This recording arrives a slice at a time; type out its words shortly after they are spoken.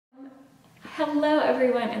Hello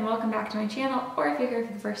everyone and welcome back to my channel, or if you're here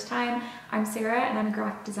for the first time, I'm Sarah and I'm a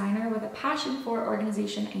graphic designer with a passion for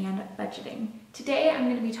organization and budgeting. Today I'm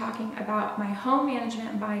going to be talking about my home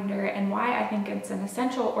management binder and why I think it's an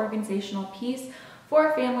essential organizational piece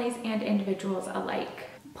for families and individuals alike.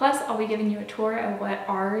 Plus, I'll be giving you a tour of what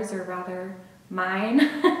ours, or rather mine,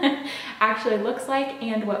 actually looks like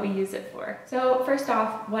and what we use it for. So first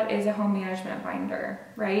off, what is a home management binder,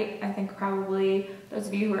 right? I think probably those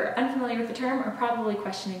of you who are unfamiliar with the term are probably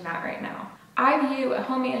questioning that right now. I view a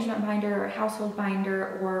home management binder or a household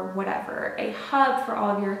binder or whatever, a hub for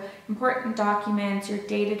all of your important documents, your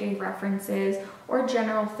day-to-day references, or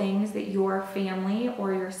general things that your family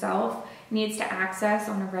or yourself needs to access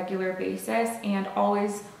on a regular basis and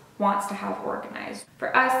always wants to have organized.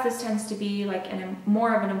 For us, this tends to be like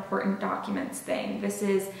more of an important documents thing. This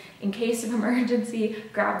is in case of emergency,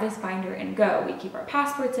 grab this binder and go. We keep our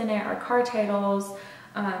passports in it, our car titles,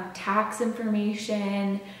 tax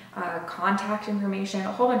information, contact information,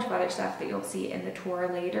 a whole bunch of other stuff that you'll see in the tour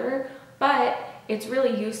later. But it's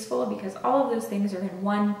really useful because all of those things are in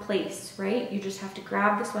one place, right? You just have to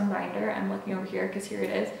grab this one binder. I'm looking over here because here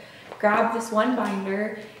it is. Grab this one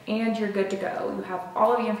binder and you're good to go. You have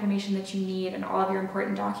all of the information that you need and all of your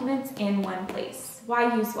important documents in one place.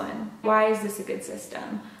 Why use one? Why is this a good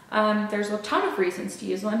system? There's a ton of reasons to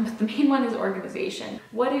use one, but the main one is organization.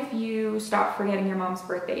 What if you stopped forgetting your mom's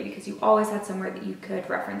birthday because you always had somewhere that you could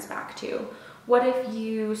reference back to? What if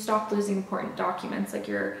you stopped losing important documents like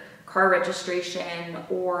your car registration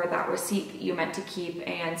or that receipt that you meant to keep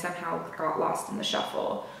and somehow got lost in the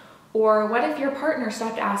shuffle? Or what if your partner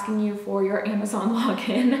stopped asking you for your Amazon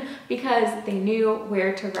login because they knew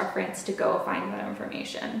where to reference to go find that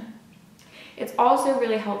information? It's also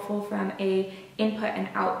really helpful from a input and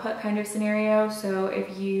output kind of scenario. So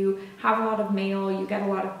if you have a lot of mail, you get a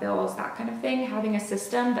lot of bills, that kind of thing, having a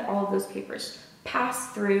system that all of those papers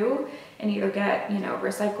pass through and either get,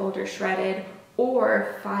 recycled or shredded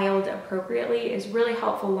or filed appropriately is really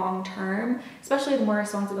helpful long term, especially the more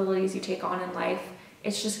responsibilities you take on in life.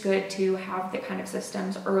 It's just good to have the kind of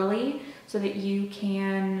systems early so that you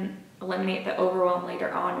can eliminate the overwhelm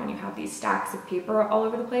later on when you have these stacks of paper all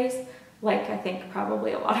over the place, like I think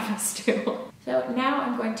probably a lot of us do. So now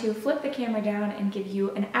I'm going to flip the camera down and give you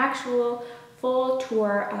an actual full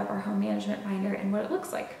tour of our home management binder and what it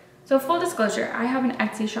looks like. So full disclosure, I have an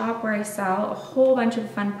Etsy shop where I sell a whole bunch of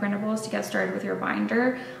fun printables to get started with your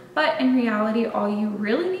binder. But in reality, all you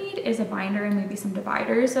really need is a binder and maybe some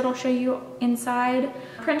dividers that I'll show you inside.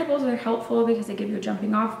 Printables are helpful because they give you a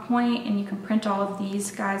jumping off point and you can print all of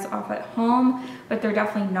these guys off at home, but they're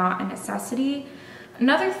definitely not a necessity.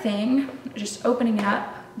 Another thing, just opening it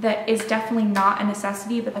up, that is definitely not a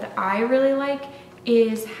necessity, but that I really like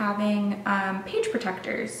is having page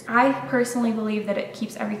protectors. I personally believe that it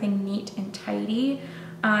keeps everything neat and tidy.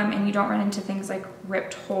 And you don't run into things like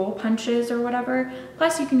ripped hole punches or whatever.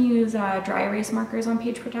 Plus you can use dry erase markers on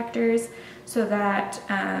page protectors so that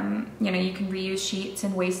you can reuse sheets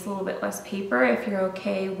and waste a little bit less paper if you're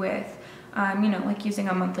okay with like using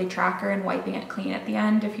a monthly tracker and wiping it clean at the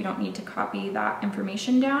end if you don't need to copy that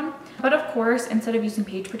information down. But of course, instead of using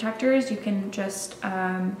page protectors, you can just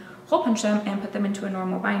hole punch them and put them into a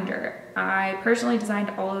normal binder. I personally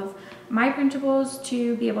designed all of my printables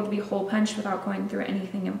to be able to be hole punched without going through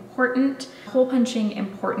anything important. Hole punching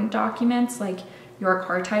important documents like your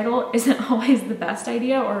car title isn't always the best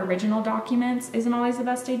idea, or original documents isn't always the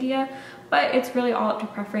best idea, but it's really all up to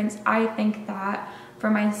preference. I think that for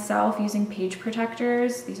myself, using page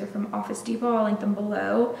protectors, these are from Office Depot, I'll link them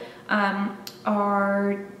below,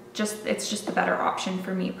 it's just the better option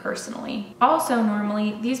for me personally. Also,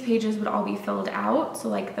 normally these pages would all be filled out. So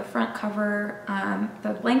like the front cover,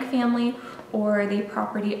 the blank family, or the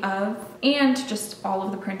property of, and just all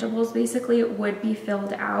of the printables basically would be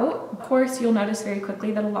filled out. Of course, you'll notice very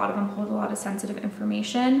quickly that a lot of them hold a lot of sensitive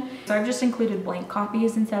information. So I've just included blank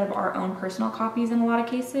copies instead of our own personal copies in a lot of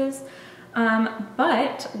cases.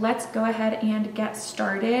 But let's go ahead and get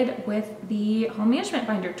started with the home management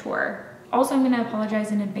binder tour. Also, I'm going to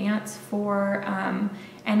apologize in advance for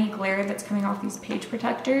any glare that's coming off these page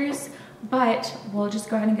protectors, but we'll just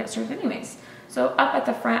go ahead and get started anyways. So up at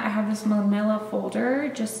the front, I have this manila folder,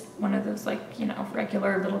 just one of those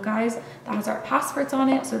regular little guys that has our passports on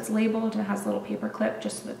it. So it's labeled and it has a little paper clip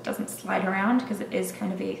just so that it doesn't slide around because it is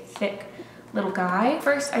kind of a thick little guy.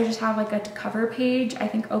 First, I just have like a cover page. I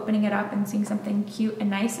think opening it up and seeing something cute and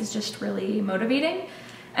nice is just really motivating.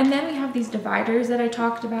 And then we have these dividers that I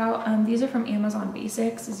talked about. These are from Amazon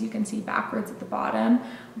Basics, as you can see backwards at the bottom.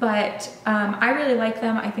 But I really like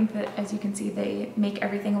them. I think that, as you can see, they make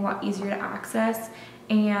everything a lot easier to access.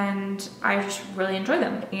 and I just really enjoy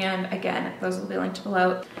them. And again, those will be linked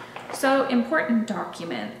below. So important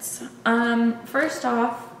documents. First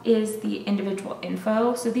off is the individual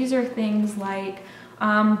info. So these are things like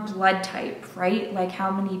blood type, right? Like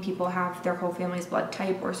how many people have their whole family's blood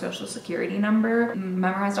type or social security number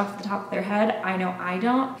memorized off the top of their head. I know I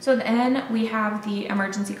don't. So then we have the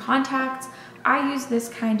emergency contacts. I use this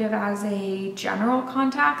kind of as a general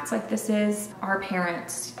contacts, like this is our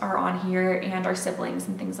parents are on here and our siblings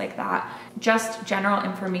and things like that. Just general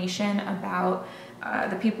information about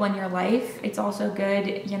the people in your life. It's also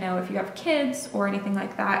good, you know, if you have kids or anything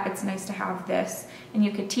like that, it's nice to have this and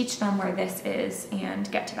you could teach them where this is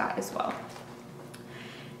and get to that as well.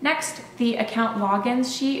 Next, the account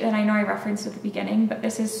logins sheet, and I know I referenced at the beginning, but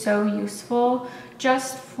this is so useful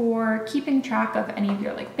just for keeping track of any of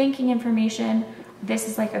your like banking information. This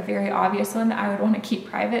is like a very obvious one that I would want to keep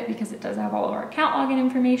private because it does have all of our account login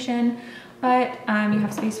information, but you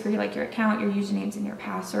have space for like your account, your usernames, and your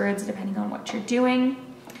passwords depending on what you're doing.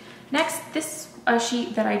 Next, this a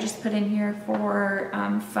sheet that I just put in here for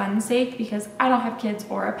fun's sake because I don't have kids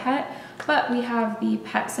or a pet, but we have the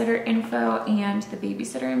pet sitter info and the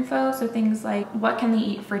babysitter info. So things like what can they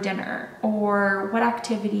eat for dinner, or what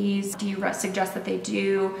activities do you suggest that they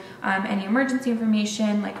do, any emergency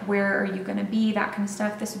information, like where are you gonna be, that kind of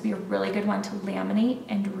stuff. This would be a really good one to laminate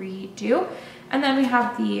and redo. And then we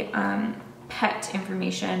have the pet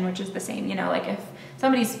information, which is the same, you know, like if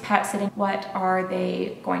somebody's pet sitting, what are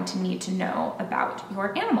they going to need to know about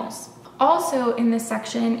your animals? Also in this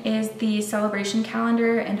section is the celebration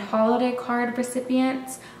calendar and holiday card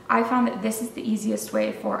recipients. I found that this is the easiest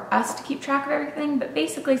way for us to keep track of everything, but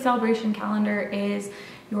basically celebration calendar is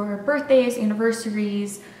your birthdays,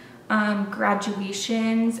 anniversaries,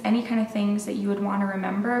 graduations, any kind of things that you would want to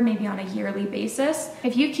remember maybe on a yearly basis.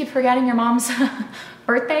 If you keep forgetting your mom's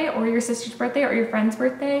birthday or your sister's birthday or your friend's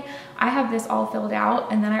birthday, I have this all filled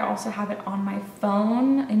out, and then I also have it on my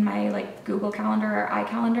phone in my like Google Calendar or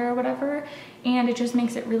iCalendar or whatever, and it just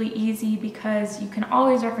makes it really easy because you can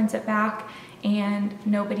always reference it back and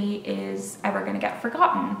nobody is ever going to get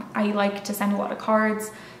forgotten. I like to send a lot of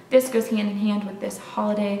cards. This goes hand in hand with this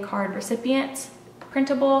holiday card recipient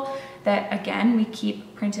printable that again we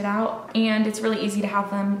keep printed out, and it's really easy to have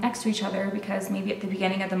them next to each other because maybe at the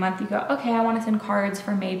beginning of the month you go, okay, I want to send cards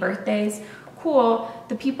for May birthdays. Cool,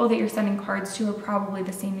 the people that you're sending cards to are probably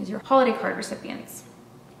the same as your holiday card recipients.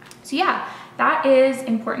 So yeah, that is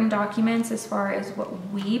important documents as far as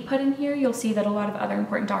what we put in here. You'll see that a lot of other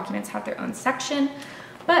important documents have their own section,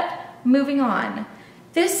 but moving on.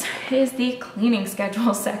 This is the cleaning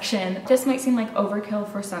schedule section. This might seem like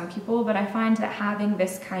overkill for some people, but I find that having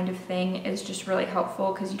this kind of thing is just really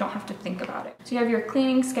helpful because you don't have to think about it. So you have your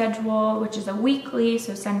cleaning schedule, which is a weekly,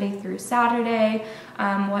 so Sunday through Saturday,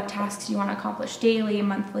 what tasks you want to accomplish daily,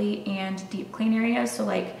 monthly, and deep clean areas. So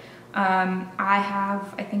like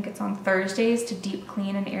I think it's on Thursdays to deep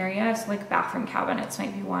clean an area, so like bathroom cabinets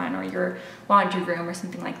might be one, or your laundry room or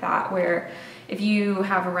something like that, where if you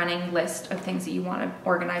have a running list of things that you want to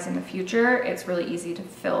organize in the future, it's really easy to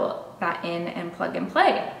fill that in and plug and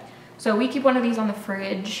play. So we keep one of these on the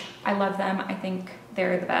fridge. I love them. I think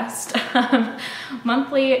they're the best.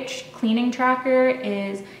 Monthly cleaning tracker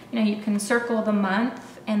is, you know, you can circle the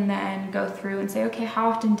month and then go through and say, okay, how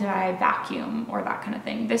often did I vacuum, or that kind of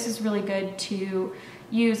thing. This is really good to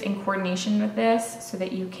use in coordination with this so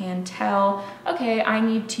that you can tell, okay, I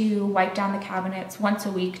need to wipe down the cabinets once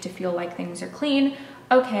a week to feel like things are clean.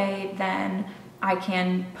 Okay, then I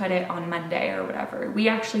can put it on Monday or whatever. We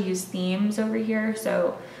actually use themes over here.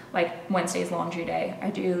 So like Wednesday's laundry day. I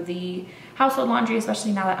do the household laundry,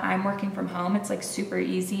 especially now that I'm working from home. It's like super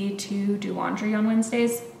easy to do laundry on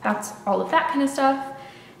Wednesdays. That's all of that kind of stuff.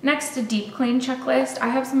 Next, a deep clean checklist. I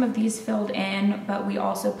have some of these filled in, but we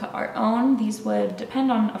also put our own. These would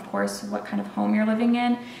depend on, of course, what kind of home you're living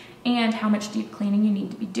in and how much deep cleaning you need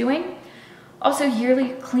to be doing. Also,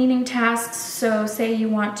 yearly cleaning tasks. So say you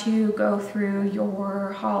want to go through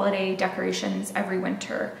your holiday decorations every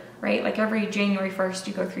winter, right? Like every January 1st,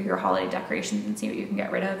 you go through your holiday decorations and see what you can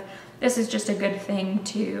get rid of. This is just a good thing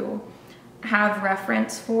to have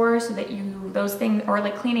reference for, so that those things, or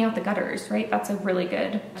like cleaning out the gutters, right? That's a really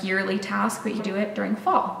good yearly task, but you do it during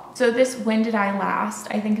fall. So this when did I last,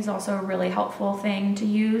 I think is also a really helpful thing to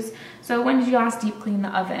use. So when did you last deep clean the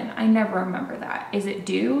oven? I never remember that. Is it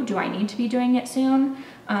due? Do I need to be doing it soon?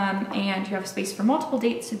 And you have space for multiple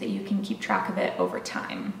dates so that you can keep track of it over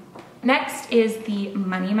time. Next is the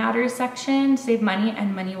money matters section. Save money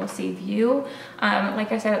and money will save you.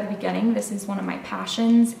 Like I said at the beginning, this is one of my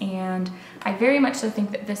passions, and I very much so think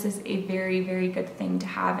that this is a very, very good thing to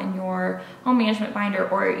have in your home management binder,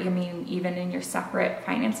 or I mean, even in your separate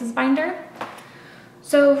finances binder.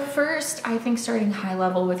 So first, I think starting high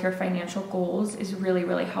level with your financial goals is really,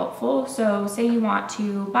 really helpful. So say you want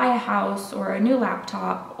to buy a house or a new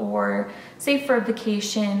laptop, or save for a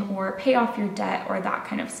vacation, or pay off your debt, or that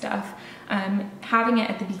kind of stuff. Having it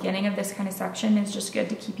at the beginning of this kind of section is just good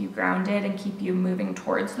to keep you grounded and keep you moving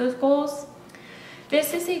towards those goals.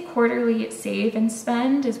 This is a quarterly save and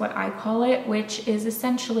spend is what I call it, which is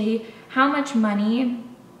essentially how much money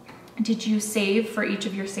did you save for each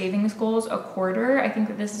of your savings goals a quarter. I think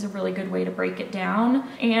that this is a really good way to break it down.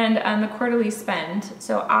 And the quarterly spend.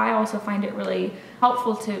 So I also find it really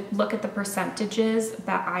helpful to look at the percentages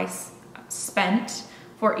that I spent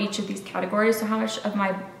for each of these categories. So how much of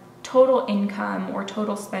my total income or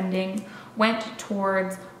total spending went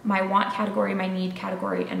towards my want category, my need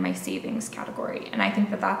category, and my savings category. And I think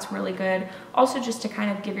that that's really good. Also just to kind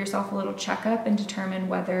of give yourself a little checkup and determine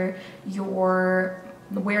whether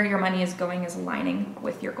where your money is going is aligning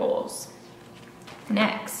with your goals.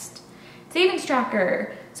 Next, savings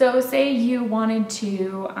tracker. So say you wanted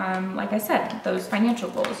to, like I said, those financial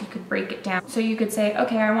goals, you could break it down. So you could say,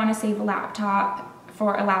 okay, I want to save a laptop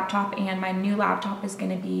and my new laptop is going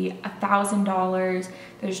to be $1,000.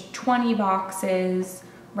 There's 20 boxes,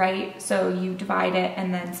 right? So you divide it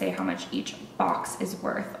and then say how much each box is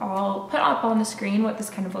worth. I'll put up on the screen what this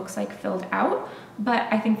kind of looks like filled out, but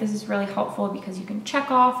I think this is really helpful because you can check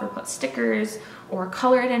off or put stickers or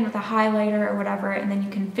color it in with a highlighter or whatever, and then you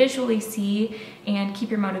can visually see and keep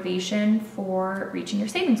your motivation for reaching your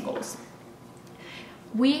savings goals.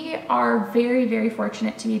 We are very, very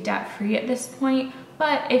fortunate to be debt-free at this point,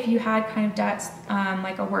 but if you had kind of debts,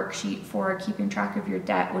 like a worksheet for keeping track of your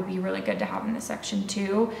debt would be really good to have in this section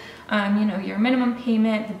too. You know, your minimum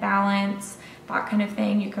payment, the balance, that kind of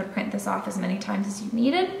thing. You could print this off as many times as you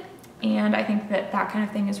needed, and I think that that kind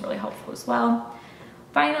of thing is really helpful as well.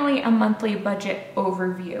 Finally, a monthly budget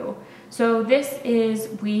overview. So this is,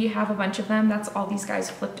 we have a bunch of them. That's all these guys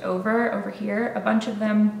flipped over here, a bunch of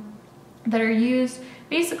them that are used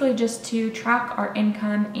basically just to track our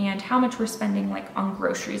income and how much we're spending like on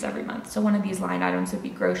groceries every month. So one of these line items would be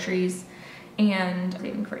groceries and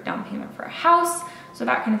saving for a down payment for a house. So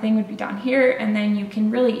that kind of thing would be down here. And then you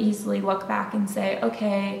can really easily look back and say,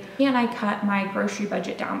 okay, can I cut my grocery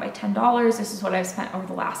budget down by $10? This is what I've spent over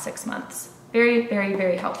the last 6 months. Very, very,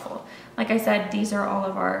 very helpful. Like I said, these are all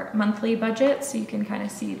of our monthly budgets. So you can kind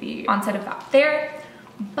of see the onset of that there.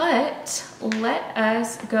 But let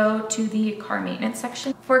us go to the car maintenance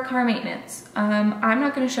section. For car maintenance, I'm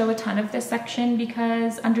not going to show a ton of this section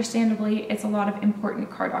because understandably it's a lot of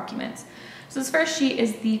important car documents. So this first sheet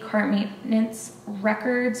is the car maintenance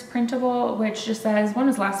records printable, which just says when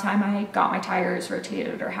was the last time I got my tires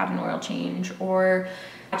rotated or had an oil change or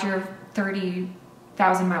had your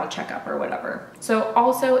 30,000 mile checkup or whatever. So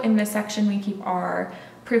also in this section we keep our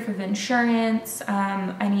proof of insurance,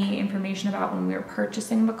 any information about when we were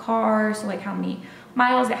purchasing the car, so like how many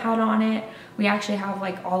miles it had on it. We actually have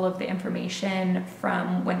like all of the information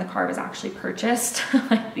from when the car was actually purchased,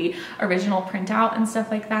 like the original printout and stuff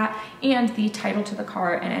like that, and the title to the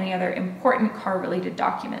car and any other important car related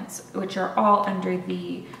documents, which are all under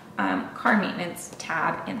the car maintenance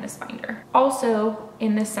tab in this binder. Also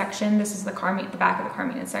in this section, this is the back of the car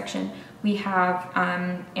maintenance section, we have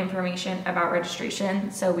information about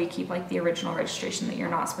registration. So we keep like the original registration that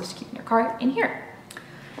you're not supposed to keep in your car in here.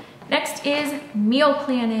 Next is meal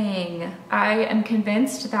planning. I am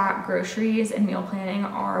convinced that groceries and meal planning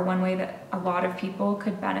are one way that a lot of people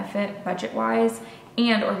could benefit budget-wise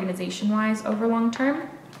and organization-wise over long term.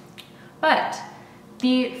 But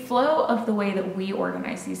the flow of the way that we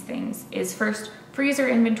organize these things is first freezer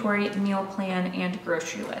inventory, meal plan, and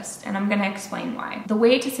grocery list. And I'm gonna explain why. The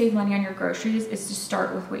way to save money on your groceries is to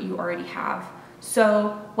start with what you already have.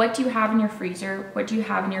 So what do you have in your freezer? What do you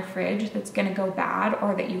have in your fridge that's gonna go bad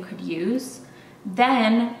or that you could use?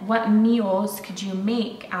 Then what meals could you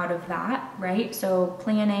make out of that, right? So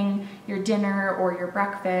planning your dinner or your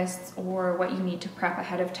breakfasts or what you need to prep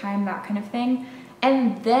ahead of time, that kind of thing.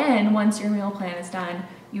 And then once your meal plan is done,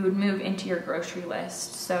 you would move into your grocery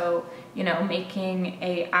list. So, you know, making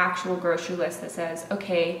a actual grocery list that says,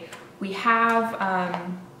 okay, we have,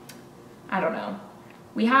 I don't know,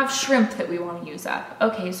 we have shrimp that we want to use up.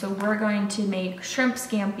 Okay, so we're going to make shrimp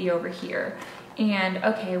scampi over here. And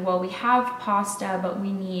okay, well, we have pasta, but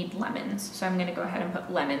we need lemons. So I'm gonna go ahead and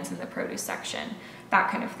put lemons in the produce section, that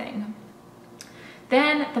kind of thing.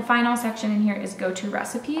 Then the final section in here is go-to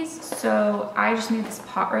recipes. So I just made this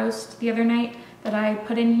pot roast the other night that I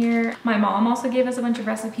put in here. My mom also gave us a bunch of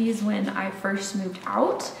recipes when I first moved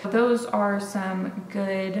out. Those are some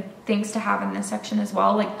good things to have in this section as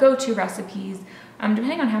well, like go-to recipes.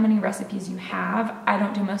 Depending on how many recipes you have, I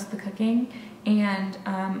don't do most of the cooking, and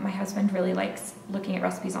my husband really likes looking at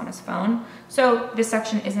recipes on his phone. So this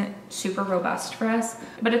section isn't super robust for us,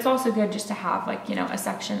 but it's also good just to have, like, you know, a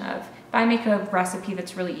section of, if I make a recipe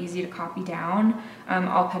that's really easy to copy down,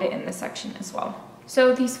 I'll put it in this section as well.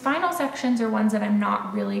 So these final sections are ones that I'm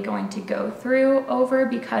not really going to go through over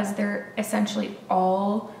because they're essentially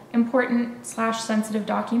all important / sensitive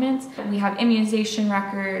documents. We have immunization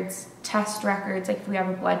records, test records, like if we have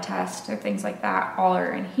a blood test or things like that, all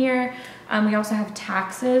are in here. We also have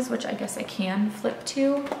taxes, which I guess I can flip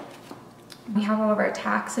to. We have all of our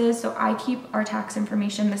taxes, so I keep our tax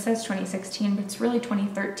information. This says 2016, but it's really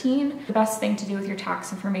 2013. The best thing to do with your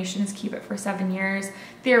tax information is keep it for 7 years.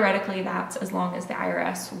 Theoretically, that's as long as the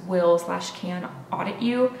IRS will / can audit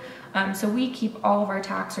you. So we keep all of our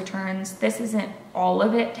tax returns. This isn't all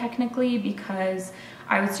of it technically because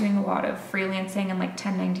I was doing a lot of freelancing and like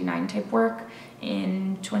 1099 type work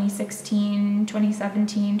in 2016,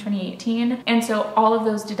 2017, 2018. And so all of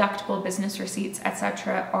those deductible business receipts,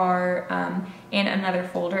 etc., are in another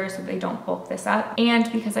folder so they don't bulk this up.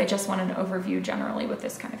 And because I just want an overview generally with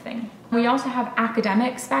this kind of thing. We also have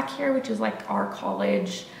academics back here, which is like our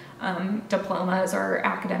college diplomas or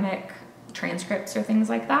academic transcripts or things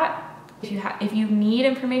like that. If you need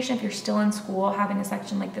information, if you're still in school, having a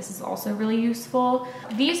section like this is also really useful.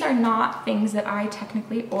 These are not things that I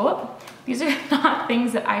technically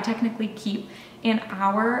keep in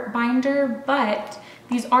our binder, but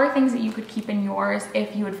these are things that you could keep in yours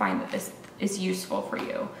if you would find that this is useful for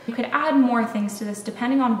you. You could add more things to this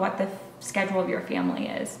depending on what the schedule of your family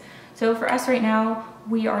is. So for us right now,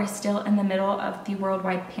 we are still in the middle of the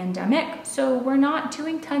worldwide pandemic, so we're not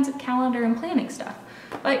doing tons of calendar and planning stuff.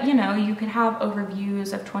 But you know, you could have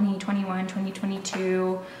overviews of 2021,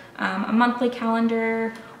 2022, a monthly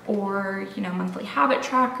calendar, or you know, monthly habit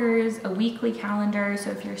trackers, a weekly calendar. So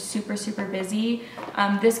if you're super, super busy,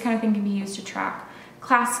 this kind of thing can be used to track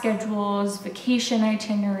class schedules, vacation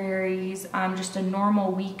itineraries, just a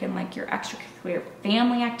normal week and like your extracurricular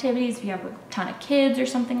family activities if you have a ton of kids or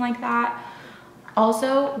something like that.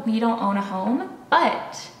 Also, we don't own a home,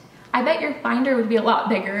 but I bet your binder would be a lot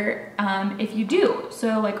bigger if you do.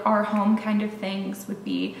 So like our home kind of things would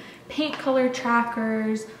be paint color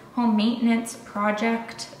trackers, home maintenance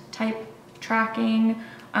project type tracking,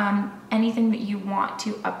 anything that you want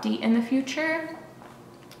to update in the future.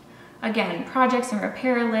 Again, projects and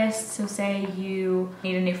repair lists. So say you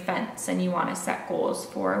need a new fence and you want to set goals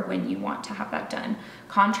for when you want to have that done.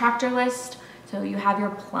 Contractor list. So you have your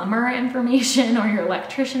plumber information or your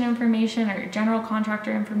electrician information or your general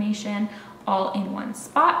contractor information all in one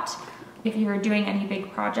spot. If you were doing any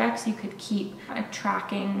big projects, you could keep a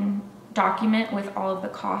tracking document with all of the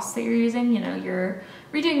costs that you're using. You know, you're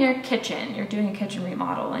redoing your kitchen, you're doing a kitchen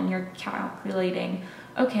remodel, and you're calculating,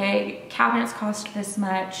 okay, cabinets cost this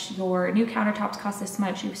much, your new countertops cost this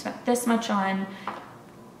much, you've spent this much on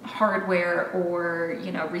hardware or,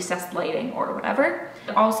 you know, recessed lighting or whatever.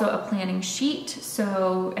 Also a planning sheet.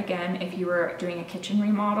 So again, if you were doing a kitchen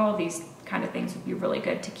remodel, these kind of things would be really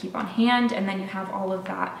good to keep on hand. And then you have all of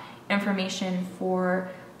that information for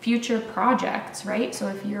future projects, right? So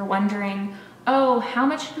if you're wondering, oh, how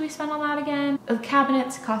much did we spend on that again? The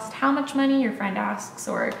cabinets cost how much money? Your friend asks,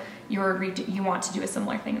 or you want to do a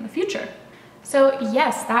similar thing in the future. So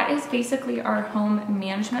yes, that is basically our home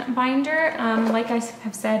management binder. Like I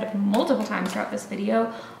have said multiple times throughout this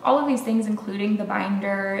video, all of these things, including the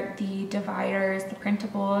binder, the dividers, the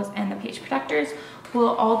printables, and the page protectors, will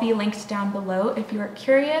all be linked down below if you are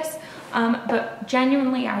curious. But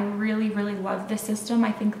genuinely, I really, really love this system.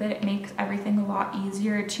 I think that it makes everything a lot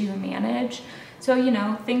easier to manage. So, you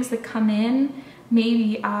know, things that come in,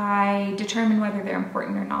 maybe I determine whether they're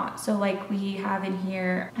important or not. So like we have in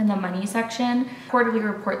here in the money section, quarterly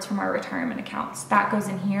reports from our retirement accounts. That goes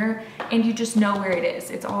in here and you just know where it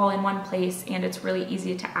is. It's all in one place and it's really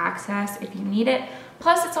easy to access if you need it.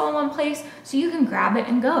 Plus it's all in one place so you can grab it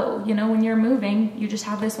and go. You know, when you're moving, you just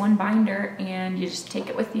have this one binder and you just take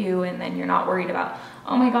it with you and then you're not worried about,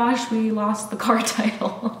 oh my gosh, we lost the car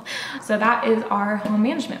title. So that is our home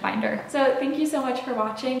management binder. So thank you so much for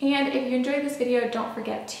watching. And if you enjoyed this video, don't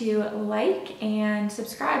forget to like and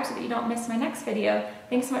subscribe so that you don't miss my next video.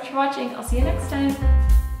 Thanks so much for watching. I'll see you next time.